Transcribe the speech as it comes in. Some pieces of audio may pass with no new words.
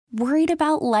Worried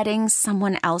about letting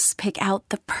someone else pick out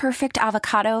the perfect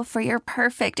avocado for your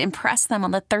perfect impress them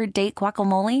on the third date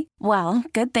guacamole? Well,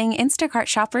 good thing Instacart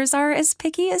shoppers are as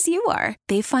picky as you are.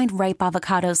 They find ripe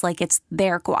avocados like it's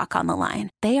their guac on the line.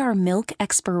 They are milk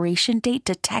expiration date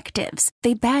detectives.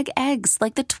 They bag eggs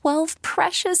like the 12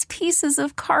 precious pieces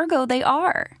of cargo they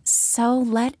are. So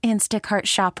let Instacart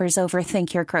shoppers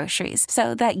overthink your groceries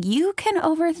so that you can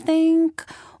overthink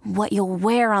what you'll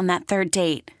wear on that third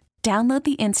date. Download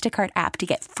the Instacart app to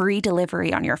get free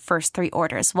delivery on your first 3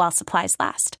 orders while supplies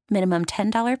last. Minimum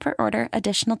 $10 per order.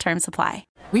 Additional terms apply.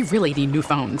 We really need new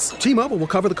phones. T-Mobile will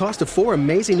cover the cost of 4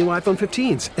 amazing new iPhone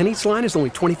 15s, and each line is only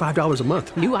 $25 a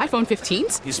month. New iPhone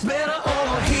 15s? It's better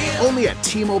over here. Only at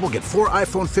T-Mobile, get 4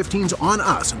 iPhone 15s on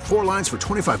us and 4 lines for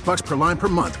 $25 per line per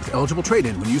month with eligible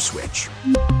trade-in when you switch.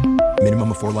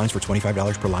 Minimum of 4 lines for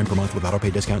 $25 per line per month with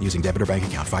autopay discount using debit or bank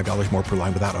account. $5 more per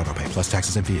line without autopay, plus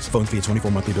taxes and fees. Phone fee at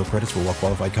 24 monthly bill credits for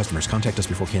well-qualified customers. Contact us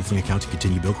before canceling account to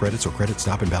continue bill credits or credit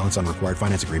stop and balance on required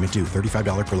finance agreement due.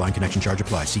 $35 per line connection charge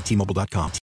applies. See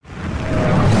T-Mobile.com.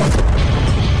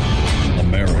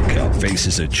 America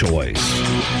faces a choice.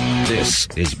 This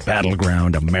is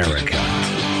Battleground America.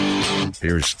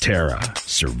 Here's Tara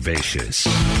Servatius.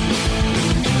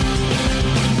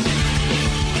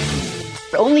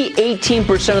 Only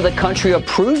 18% of the country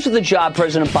approves of the job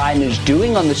President Biden is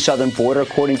doing on the southern border,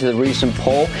 according to the recent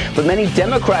poll. But many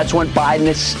Democrats want Biden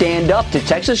to stand up to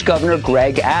Texas Governor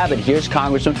Greg Abbott. Here's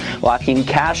Congressman Joaquin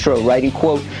Castro writing,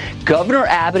 quote, Governor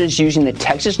Abbott is using the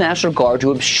Texas National Guard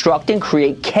to obstruct and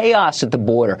create chaos at the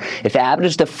border. If Abbott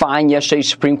is defying yesterday's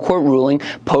Supreme Court ruling,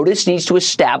 POTUS needs to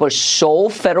establish sole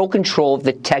federal control of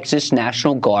the Texas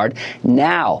National Guard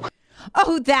now.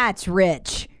 Oh, that's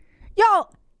rich.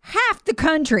 Y'all, half the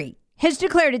country has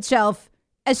declared itself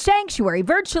a sanctuary.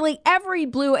 Virtually every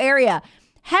blue area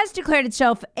has declared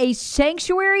itself a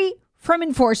sanctuary from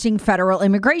enforcing federal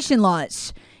immigration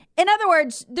laws. In other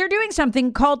words, they're doing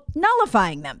something called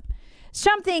nullifying them.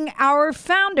 Something our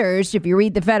founders, if you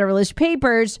read the Federalist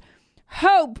Papers,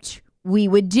 hoped we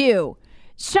would do.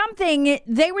 Something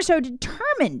they were so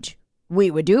determined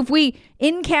we would do. If we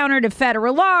encountered a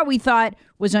federal law we thought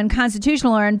was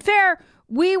unconstitutional or unfair,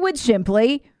 we would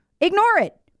simply ignore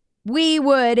it. We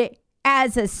would,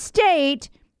 as a state,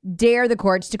 dare the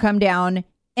courts to come down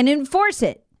and enforce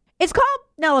it. It's called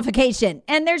nullification,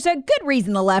 and there's a good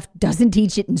reason the left doesn't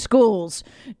teach it in schools,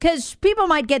 because people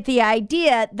might get the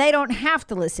idea they don't have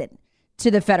to listen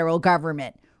to the federal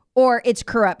government or its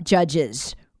corrupt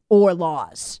judges or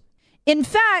laws. In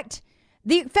fact,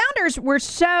 the founders were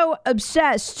so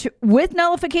obsessed with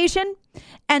nullification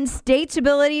and states'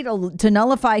 ability to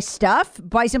nullify stuff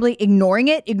by simply ignoring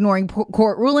it, ignoring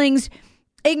court rulings,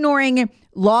 ignoring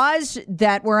laws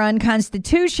that were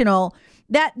unconstitutional,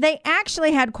 that they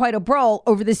actually had quite a brawl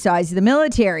over the size of the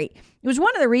military. It was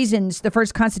one of the reasons the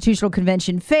first constitutional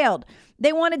convention failed.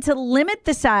 They wanted to limit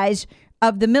the size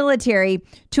of the military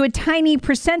to a tiny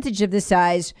percentage of the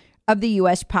size of the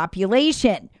U.S.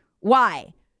 population.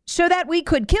 Why? So that we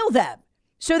could kill them,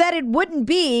 so that it wouldn't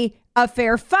be a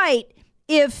fair fight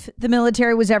if the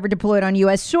military was ever deployed on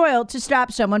U.S. soil to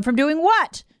stop someone from doing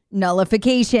what?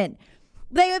 Nullification.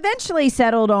 They eventually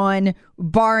settled on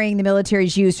barring the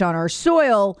military's use on our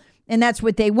soil, and that's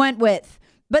what they went with.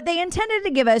 But they intended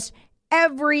to give us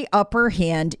every upper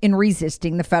hand in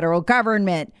resisting the federal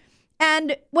government.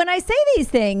 And when I say these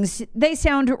things, they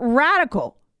sound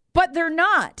radical, but they're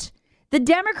not. The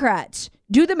Democrats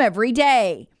do them every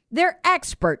day. They're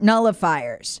expert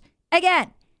nullifiers.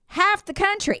 Again, half the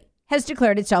country has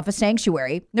declared itself a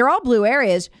sanctuary. They're all blue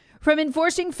areas from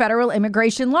enforcing federal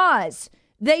immigration laws.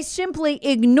 They simply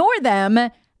ignore them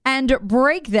and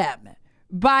break them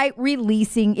by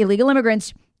releasing illegal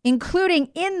immigrants,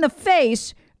 including in the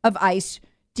face of ICE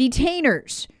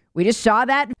detainers. We just saw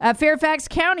that Fairfax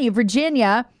County,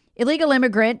 Virginia, illegal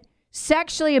immigrant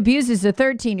sexually abuses a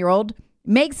 13-year-old,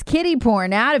 makes kiddie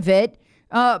porn out of it,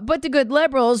 but the good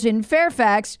liberals in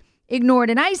Fairfax ignored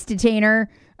an ICE detainer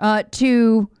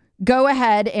to go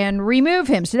ahead and remove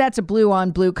him. So that's a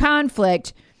blue-on-blue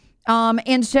conflict.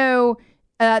 And so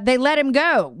they let him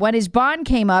go. When his bond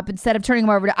came up, instead of turning him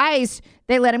over to ICE,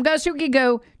 they let him go so he could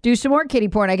go do some more kiddie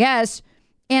porn, I guess.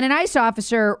 And an ICE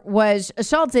officer was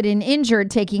assaulted and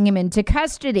injured, taking him into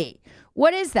custody.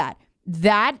 What is that?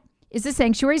 That is the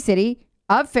sanctuary city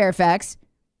of Fairfax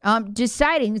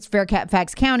deciding, it's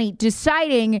Fairfax County,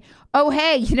 deciding, oh,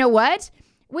 hey, you know what?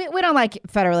 We don't like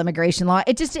federal immigration law.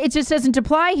 It just doesn't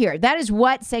apply here. That is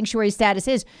what sanctuary status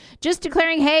is. Just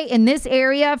declaring, hey, in this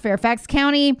area, Fairfax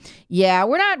County, yeah,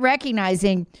 we're not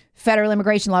recognizing federal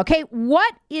immigration law. Okay,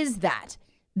 what is that?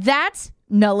 That's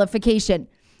nullification.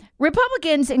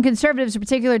 Republicans and conservatives in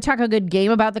particular talk a good game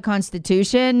about the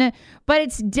Constitution, but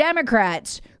it's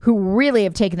Democrats who really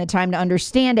have taken the time to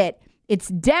understand it. It's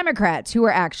Democrats who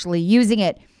are actually using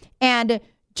it. And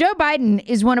Joe Biden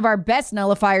is one of our best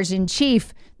nullifiers in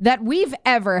chief that we've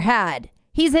ever had.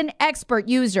 He's an expert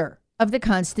user of the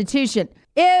Constitution.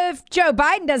 If Joe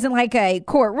Biden doesn't like a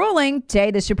court ruling, say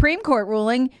the Supreme Court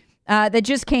ruling that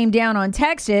just came down on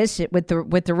Texas with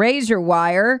the razor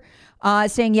wire,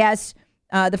 saying yes,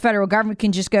 the federal government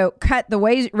can just go cut the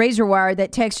razor wire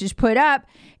that Texas put up.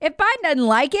 If Biden doesn't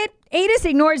like it, he just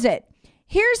ignores it.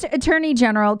 Here's Attorney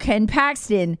General Ken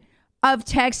Paxton of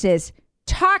Texas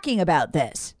talking about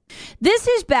this. This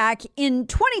is back in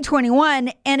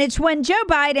 2021, and it's when Joe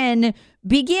Biden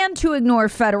began to ignore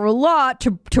federal law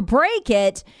to break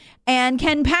it, and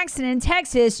Ken Paxton in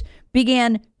Texas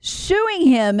began suing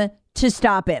him to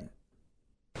stop him.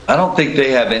 I don't think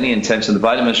they have any intention. The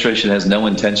Biden administration has no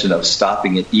intention of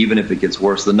stopping it, even if it gets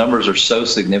worse. The numbers are so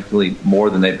significantly more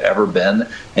than they've ever been,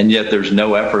 and yet there's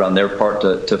no effort on their part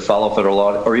to follow federal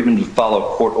law or even to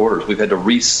follow court orders. We've had to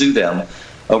re-sue them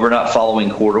over not following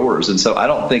court orders. And so I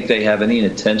don't think they have any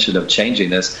intention of changing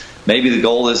this. Maybe the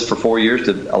goal is for 4 years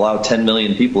to allow 10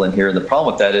 million people in here. And the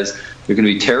problem with that is there are going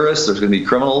to be terrorists, there's going to be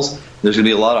criminals, there's going to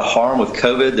be a lot of harm with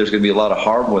COVID, there's going to be a lot of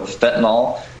harm with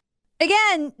fentanyl.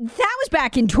 Again, that was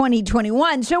back in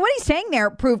 2021. So what he's saying there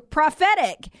proved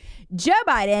prophetic. Joe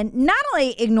Biden not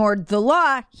only ignored the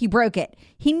law, he broke it.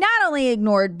 He not only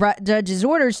ignored judges'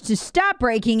 orders to stop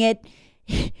breaking it,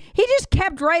 he just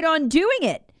kept right on doing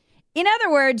it. In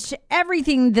other words,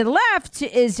 everything the left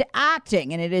is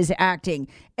acting, and it is acting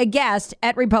aghast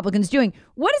at Republicans doing.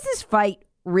 What is this fight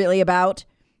really about?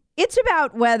 It's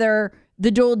about whether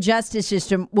the dual justice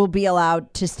system will be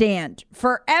allowed to stand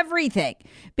for everything.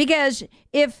 Because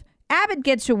if Abbott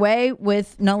gets away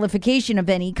with nullification of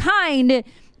any kind,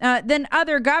 then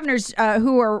other governors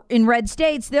who are in red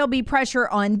states, there'll be pressure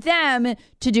on them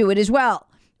to do it as well.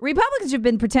 Republicans have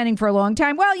been pretending for a long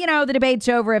time, well, you know, the debate's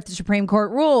over if the Supreme Court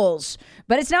rules.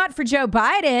 But it's not for Joe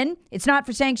Biden. It's not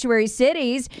for sanctuary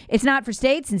cities. It's not for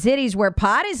states and cities where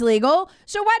pot is legal.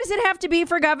 So why does it have to be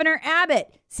for Governor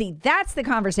Abbott? See, that's the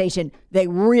conversation they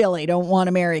really don't want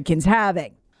Americans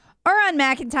having. Oron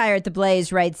McIntyre at The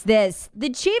Blaze writes this: the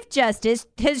Chief Justice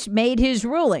has made his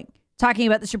ruling. Talking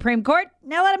about the Supreme Court,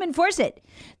 now let him enforce it.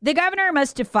 The governor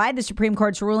must defy the Supreme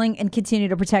Court's ruling and continue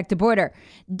to protect the border.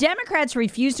 Democrats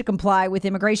refuse to comply with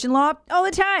immigration law all the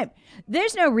time.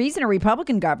 There's no reason a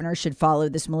Republican governor should follow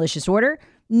this malicious order.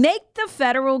 Make the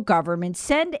federal government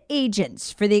send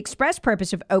agents for the express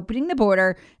purpose of opening the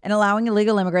border and allowing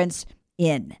illegal immigrants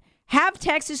in. Have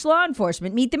Texas law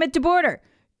enforcement meet them at the border.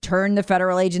 Turn the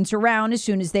federal agents around as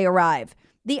soon as they arrive.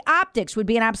 The optics would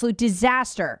be an absolute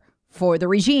disaster for the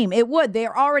regime. It would. They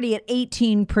are already at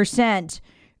 18%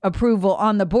 approval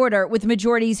on the border, with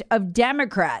majorities of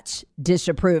Democrats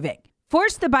disapproving.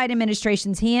 Force the Biden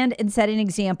administration's hand and set an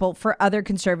example for other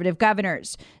conservative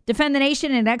governors. Defend the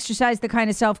nation and exercise the kind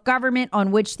of self-government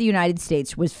on which the United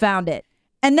States was founded.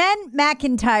 And then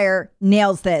McIntyre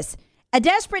nails this. A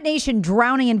desperate nation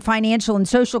drowning in financial and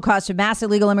social costs of mass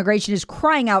illegal immigration is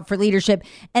crying out for leadership,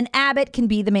 and Abbott can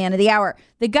be the man of the hour.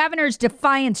 The governor's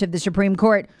defiance of the Supreme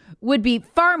Court would be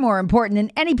far more important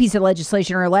than any piece of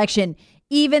legislation or election,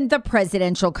 even the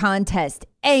presidential contest.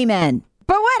 Amen.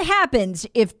 But what happens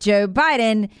if Joe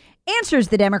Biden answers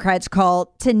the Democrats'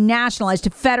 call to nationalize,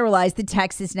 to federalize the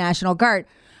Texas National Guard?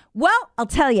 Well, I'll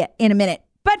tell you in a minute.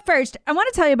 But first, I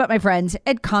want to tell you about my friends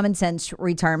at Common Sense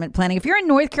Retirement Planning. If you're in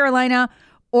North Carolina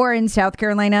or in South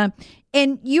Carolina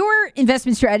and your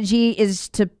investment strategy is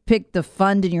to pick the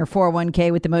fund in your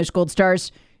 401k with the most gold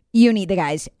stars, you need the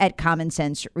guys at Common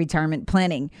Sense Retirement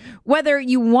Planning. Whether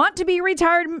you want to be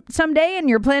retired someday and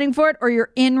you're planning for it, or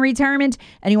you're in retirement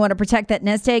and you want to protect that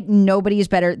nest egg, nobody is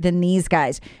better than these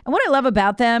guys. And what I love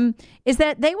about them is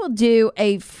that they will do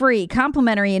a free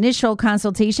complimentary initial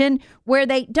consultation where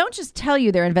they don't just tell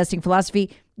you their investing philosophy,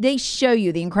 they show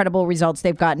you the incredible results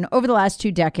they've gotten over the last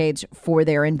 2 decades for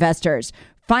their investors.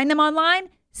 Find them online,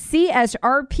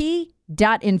 csrp.info.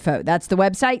 That's the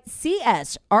website,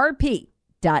 csrp.info.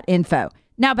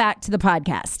 Now back to the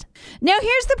podcast. Now,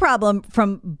 here's the problem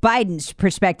from Biden's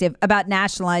perspective about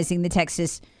nationalizing the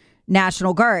Texas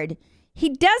National Guard. He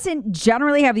doesn't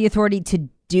generally have the authority to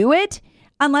do it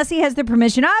unless he has the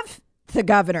permission of the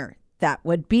governor. That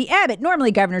would be Abbott.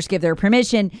 Normally, governors give their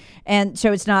permission, and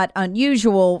so it's not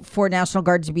unusual for National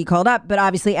Guard to be called up, but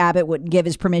obviously Abbott wouldn't give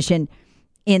his permission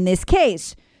in this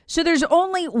case. So there's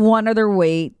only one other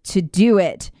way to do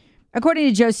it. According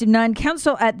to Joseph Nunn,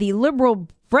 counsel at the liberal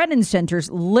Brennan Center's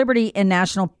Liberty and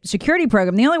National Security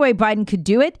Program, the only way Biden could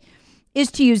do it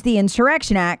is to use the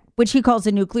Insurrection Act, which he calls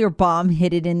a nuclear bomb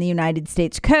hidden in the United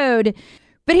States Code.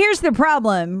 But here's the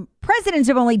problem. Presidents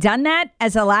have only done that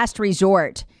as a last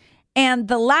resort. And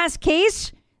the last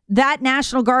case that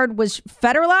National Guard was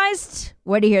federalized,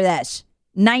 where do you hear this?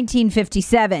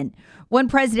 1957, when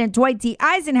President Dwight D.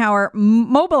 Eisenhower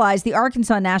mobilized the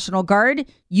Arkansas National Guard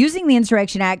using the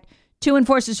Insurrection Act to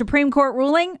enforce a Supreme Court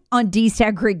ruling on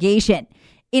desegregation.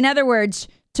 In other words,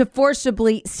 to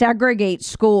forcibly segregate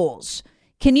schools.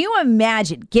 Can you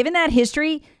imagine, given that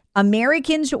history,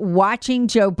 Americans watching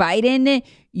Joe Biden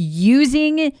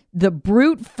using the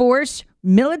brute force,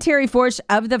 military force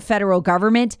of the federal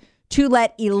government to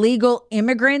let illegal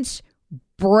immigrants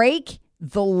break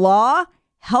the law,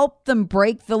 help them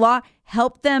break the law,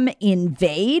 help them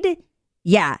invade?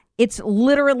 Yeah, it's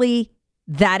literally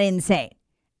that insane.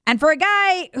 And for a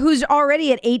guy who's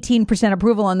already at 18%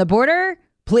 approval on the border,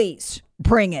 please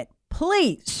bring it.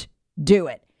 Please do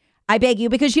it. I beg you,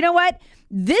 because you know what?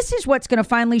 This is what's going to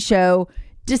finally show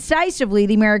decisively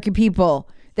the American people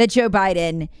that Joe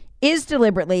Biden is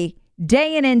deliberately,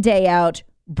 day in and day out,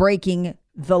 breaking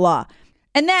the law.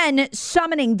 And then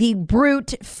summoning the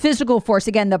brute physical force,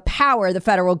 again, the power of the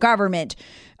federal government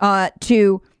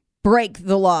to break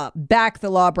the law, back the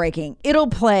law breaking. It'll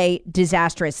play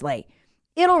disastrously.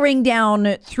 It'll ring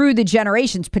down through the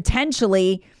generations,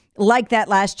 potentially like that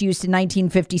last used in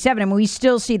 1957. And we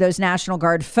still see those National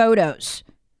Guard photos.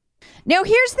 Now,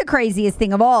 here's the craziest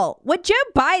thing of all. What Joe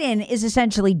Biden is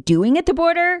essentially doing at the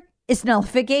border is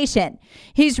nullification.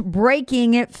 He's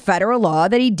breaking federal law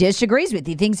that he disagrees with.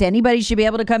 He thinks anybody should be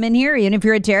able to come in here, even if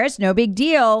you're a terrorist, no big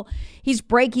deal. He's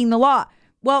breaking the law.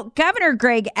 Well, Governor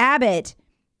Greg Abbott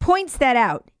points that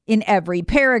out in every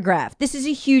paragraph. This is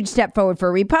a huge step forward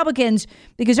for Republicans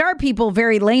because our people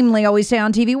very lamely always say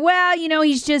on TV, well, you know,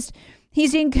 he's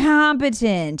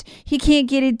incompetent. He can't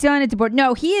get it done at the board.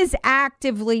 No, he is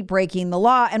actively breaking the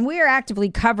law, and we are actively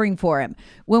covering for him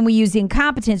when we use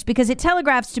incompetence because it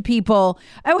telegraphs to people,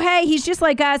 oh, hey, he's just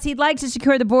like us. He'd like to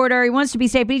secure the border. He wants to be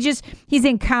safe, but he's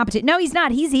incompetent. No, he's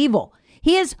not. He's evil.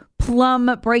 He is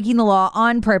plumb breaking the law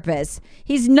on purpose.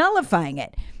 He's nullifying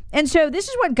it. And so this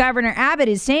is what Governor Abbott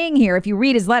is saying here. If you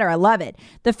read his letter, I love it.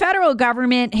 The federal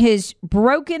government has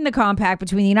broken the compact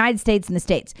between the United States and the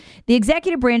states. The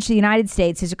executive branch of the United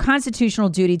States has a constitutional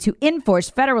duty to enforce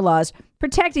federal laws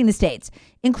protecting the states,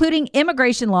 including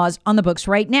immigration laws on the books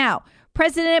right now.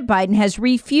 President Biden has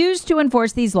refused to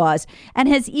enforce these laws and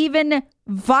has even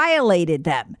violated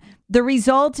them. The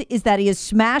result is that he has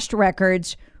smashed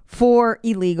records for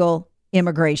illegal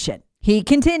immigration. He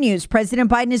continues, President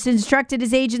Biden has instructed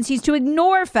his agencies to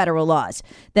ignore federal laws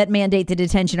that mandate the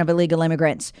detention of illegal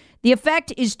immigrants. The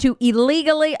effect is to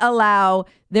illegally allow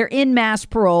their en masse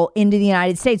parole into the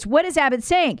United States. What is Abbott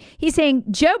saying? He's saying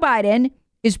Joe Biden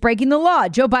is breaking the law.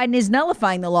 Joe Biden is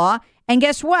nullifying the law. And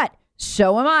guess what?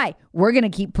 So am I. We're going to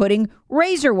keep putting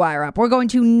razor wire up. We're going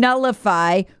to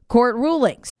nullify court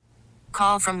rulings.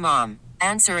 Call from mom.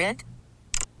 Answer it.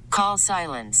 Call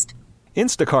silenced.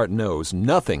 Instacart knows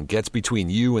nothing gets between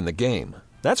you and the game.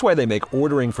 That's why they make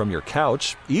ordering from your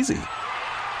couch easy.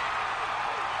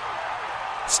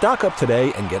 Stock up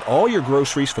today and get all your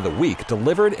groceries for the week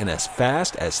delivered in as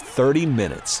fast as 30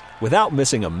 minutes without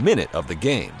missing a minute of the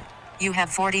game. You have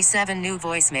 47 new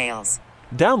voicemails.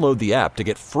 Download the app to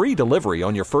get free delivery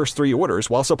on your first 3 orders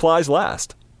while supplies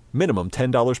last. Minimum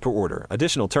 $10 per order.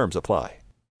 Additional terms apply.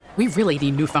 We really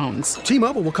need new phones.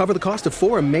 T-Mobile will cover the cost of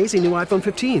 4 amazing new iPhone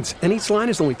 15s, and each line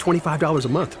is only $25 a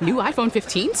month. New iPhone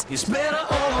 15s? It's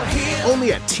better over here.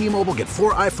 Only at T-Mobile, get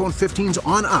 4 iPhone 15s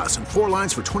on us and 4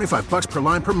 lines for $25 per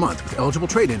line per month with eligible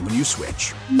trade-in when you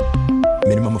switch.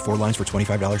 Minimum of 4 lines for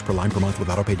 $25 per line per month with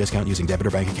autopay discount using debit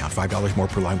or bank account. $5 more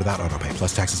per line without autopay,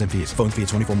 plus taxes and fees. Phone fee at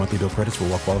 24 monthly bill credits for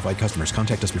well-qualified customers.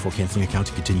 Contact us before canceling account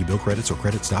to continue bill credits or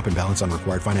credit stop and balance on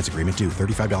required finance agreement due.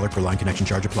 $35 per line connection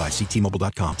charge applies. See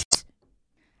T-Mobile.com.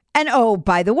 And oh,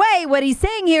 by the way, what he's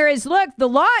saying here is, look, the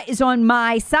law is on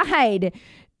my side.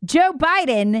 Joe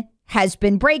Biden has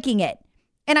been breaking it.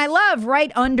 And I love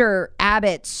right under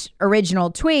Abbott's original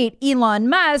tweet, Elon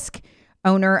Musk,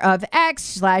 owner of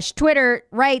X/Twitter,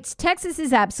 writes, Texas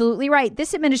is absolutely right.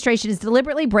 This administration is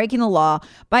deliberately breaking the law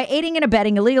by aiding and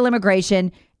abetting illegal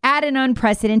immigration at an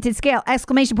unprecedented scale.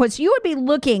 Exclamation points. You would be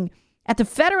looking at the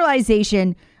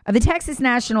federalization of the Texas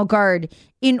National Guard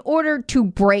in order to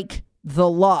break the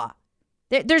law.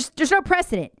 There's no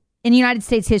precedent in United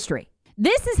States history.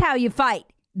 This is how you fight.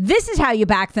 This is how you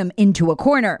back them into a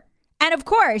corner. And of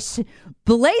course,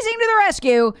 blazing to the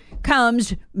rescue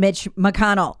comes Mitch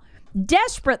McConnell,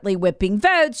 desperately whipping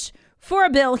votes for a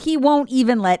bill he won't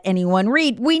even let anyone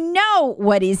read. We know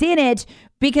what is in it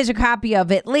because a copy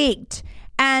of it leaked.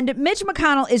 And Mitch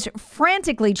McConnell is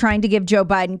frantically trying to give Joe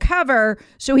Biden cover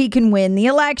so he can win the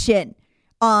election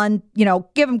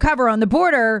give him cover on the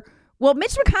border. Well,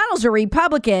 Mitch McConnell's a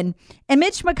Republican, and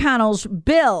Mitch McConnell's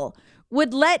bill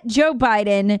would let Joe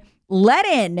Biden let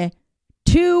in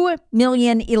 2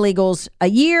 million illegals a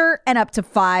year and up to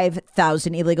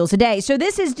 5,000 illegals a day. So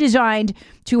this is designed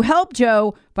to help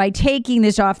Joe by taking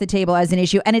this off the table as an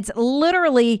issue. And it's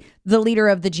literally the leader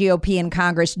of the GOP in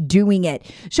Congress doing it.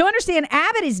 So understand,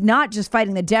 Abbott is not just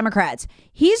fighting the Democrats.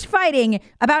 He's fighting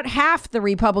about half the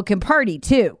Republican Party,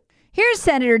 too. Here's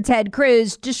Senator Ted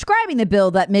Cruz describing the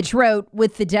bill that Mitch wrote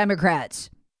with the Democrats.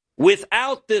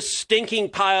 Without this stinking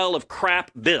pile of crap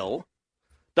bill,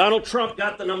 Donald Trump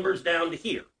got the numbers down to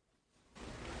here.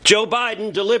 Joe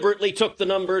Biden deliberately took the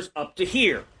numbers up to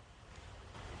here.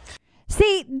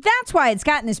 See, that's why it's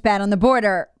gotten this bad on the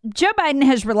border. Joe Biden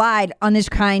has relied on this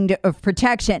kind of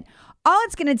protection. All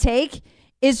it's going to take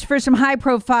is for some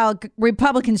high-profile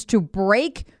Republicans to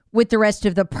break with the rest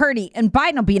of the party, and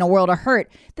Biden will be in a world of hurt.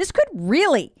 This could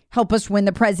really help us win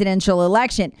the presidential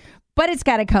election, but it's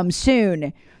got to come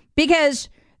soon. Because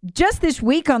just this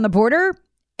week on the border,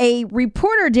 a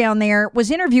reporter down there was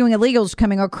interviewing illegals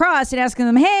coming across and asking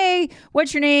them, hey,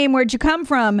 what's your name? Where'd you come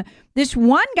from? This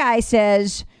one guy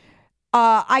says,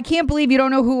 I can't believe you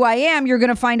don't know who I am. You're going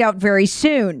to find out very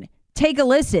soon. Take a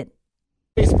listen.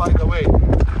 By the way,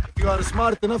 if you are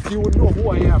smart enough, you will know who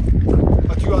I am.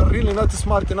 But you are really not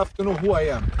smart enough to know who I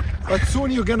am. But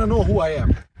soon you're going to know who I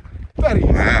am. Very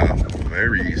easy. Wow,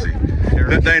 very easy.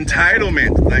 The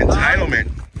entitlement.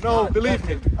 No, believe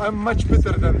me, I'm much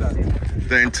better than that.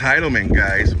 The entitlement,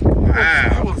 guys.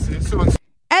 Wow.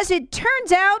 As it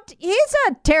turns out, he's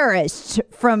a terrorist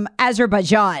from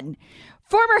Azerbaijan.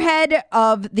 Former head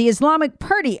of the Islamic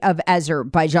Party of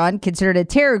Azerbaijan, considered a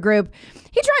terror group.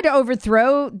 He tried to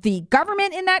overthrow the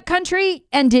government in that country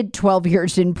and did 12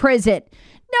 years in prison.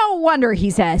 No wonder, he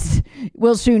says.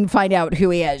 We'll soon find out who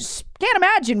he is. Can't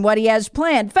imagine what he has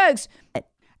planned. Folks,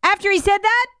 after he said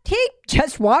that, he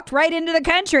just walked right into the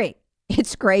country.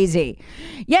 It's crazy.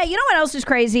 Yeah, you know what else is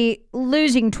crazy?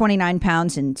 Losing 29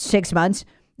 pounds in 6 months.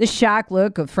 The shock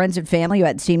look of friends and family who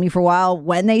hadn't seen me for a while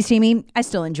when they see me. I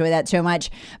still enjoy that so much.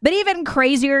 But even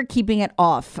crazier, keeping it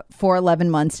off for 11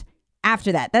 months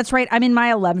after that. That's right. I'm in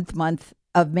my 11th month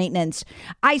of maintenance.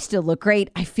 I still look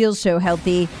great. I feel so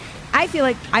healthy. I feel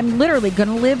like I'm literally going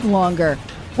to live longer.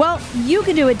 Well, you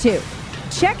can do it too.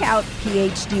 Check out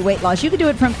PhD Weight Loss. You can do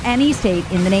it from any state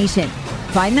in the nation.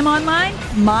 Find them online,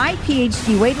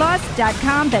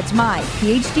 myphdweightloss.com. That's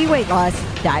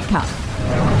myphdweightloss.com.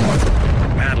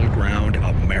 Battleground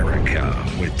America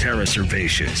with Tara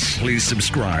Servatius. Please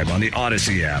subscribe on the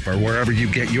Odyssey app or wherever you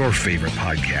get your favorite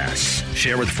podcasts.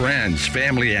 Share with friends,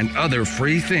 family, and other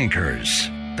free thinkers.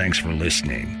 Thanks for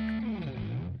listening.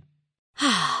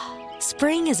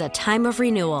 Spring is a time of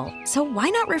renewal, so why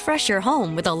not refresh your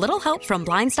home with a little help from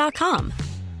Blinds.com?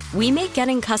 We make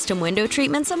getting custom window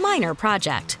treatments a minor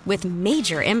project with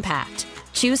major impact.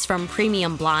 Choose from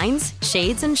premium blinds,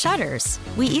 shades, and shutters.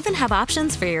 We even have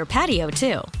options for your patio,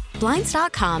 too.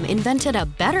 Blinds.com invented a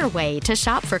better way to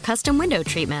shop for custom window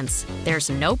treatments. There's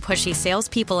no pushy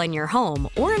salespeople in your home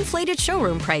or inflated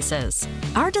showroom prices.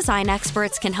 Our design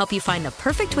experts can help you find the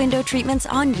perfect window treatments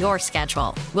on your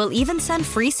schedule. We'll even send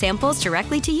free samples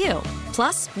directly to you.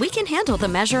 Plus, we can handle the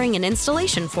measuring and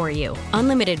installation for you.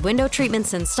 Unlimited window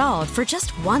treatments installed for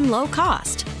just one low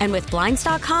cost. And with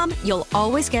Blinds.com, you'll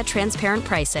always get transparent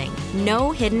pricing.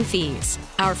 No hidden fees.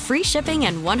 Our free shipping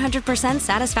and 100%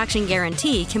 satisfaction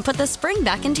guarantee can put the spring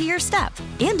back into your step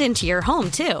and into your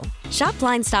home, too. Shop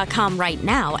Blinds.com right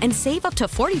now and save up to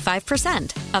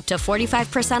 45%. Up to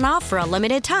 45% off for a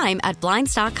limited time at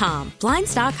Blinds.com.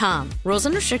 Blinds.com. Rules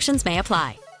and restrictions may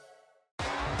apply.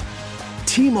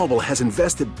 T-Mobile has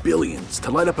invested billions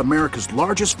to light up America's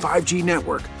largest 5G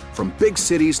network, from big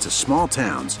cities to small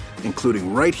towns,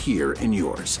 including right here in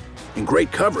yours. And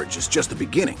great coverage is just the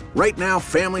beginning. Right now,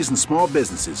 families and small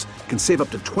businesses can save up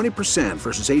to 20%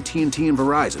 versus AT&T and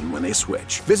Verizon when they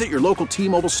switch. Visit your local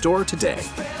T-Mobile store today.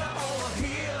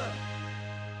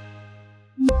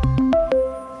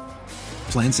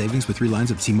 Plan savings with 3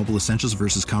 lines of T-Mobile Essentials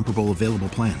versus comparable available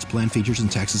plans. Plan features and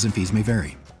taxes and fees may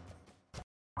vary.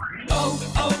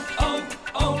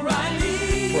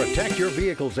 Protect your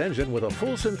vehicle's engine with a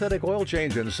full synthetic oil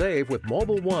change and save with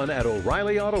Mobil 1 at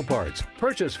O'Reilly Auto Parts.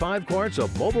 Purchase 5 quarts of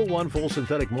Mobil 1 full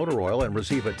synthetic motor oil and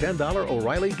receive a $10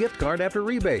 O'Reilly gift card after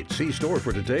rebate. See store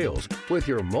for details. With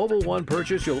your Mobil 1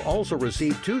 purchase, you'll also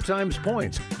receive 2 times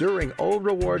points during O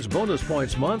Rewards Bonus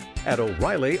Points Month at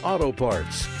O'Reilly Auto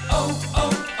Parts.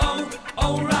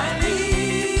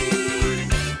 O'Reilly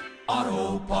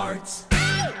Auto Parts.